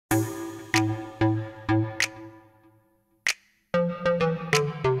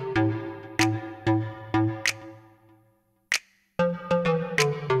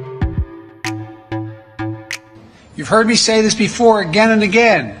You've heard me say this before again and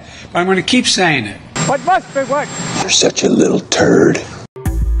again, but I'm going to keep saying it. What must be what? You're such a little turd.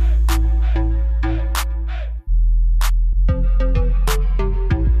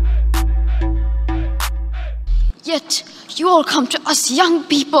 Yet you all come to us young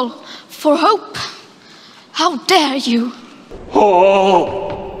people for hope. How dare you?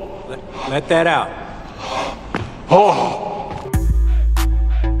 Oh! Let that out. Oh!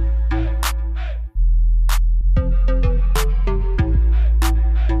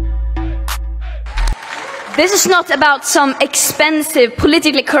 This is not about some expensive,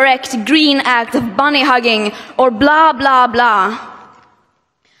 politically correct green act of bunny hugging or blah, blah, blah.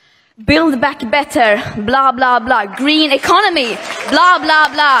 Build back better, blah, blah, blah. Green economy, blah, blah,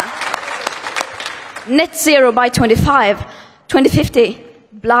 blah. Net zero by 2050,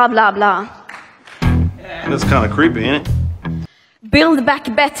 blah, blah, blah. That's kind of creepy, ain't it? Build back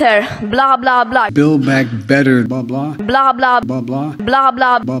better, blah, blah, blah. Build back better, blah, blah. Blah, blah, Blah, blah. blah,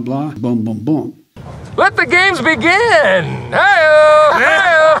 blah. Blah, blah. Boom, boom, boom. Let the games begin! Hey-oh!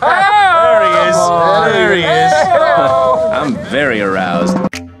 Hey-oh! There he is. There he is. Hey-oh! I'm very aroused.